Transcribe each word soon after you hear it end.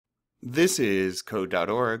This is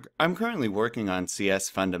code.org. I'm currently working on CS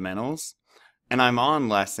fundamentals, and I'm on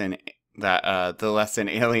the lesson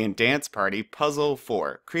Alien Dance Party Puzzle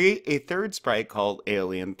 4. Create a third sprite called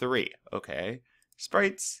Alien 3. Okay.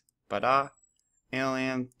 Sprites,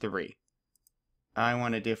 Alien 3. I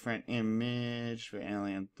want a different image for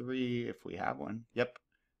Alien 3 if we have one. Yep.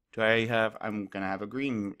 I'm gonna have a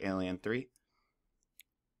green Alien 3.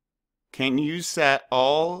 Can you set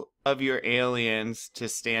all of your aliens to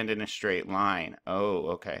stand in a straight line? Oh,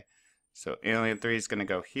 okay. So alien 3 is going to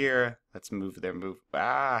go here. Let's move their move.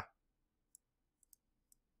 Alien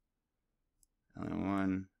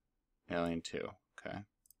 1, alien 2. Okay.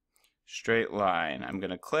 Straight line. I'm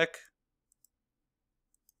going to click.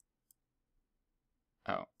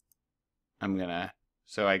 Oh.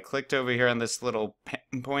 So I clicked over here on this little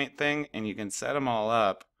pinpoint thing, and you can set them all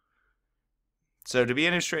up. So to be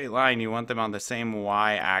in a straight line, you want them on the same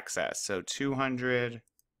y-axis. So 200.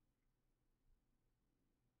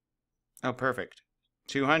 Oh, perfect.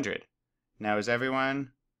 200. Now is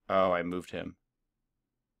everyone... Oh, I moved him.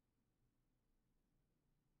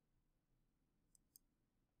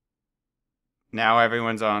 Now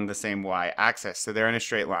everyone's on the same y-axis, so they're in a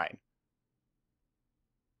straight line.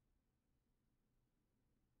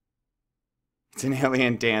 It's an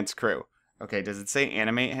alien dance crew. Okay, does it say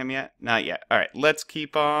animate him yet? Not yet. All right, let's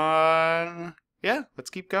keep on... Yeah, let's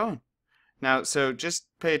keep going. Now, so just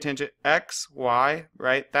pay attention. X, Y,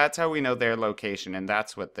 right? That's how we know their location, and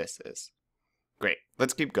that's what this is. Great,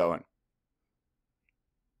 let's keep going.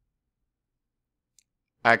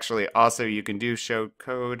 Actually, also, you can do show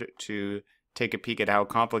code to take a peek at how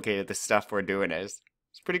complicated the stuff we're doing is.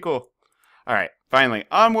 It's pretty cool. All right, finally,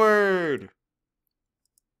 onward!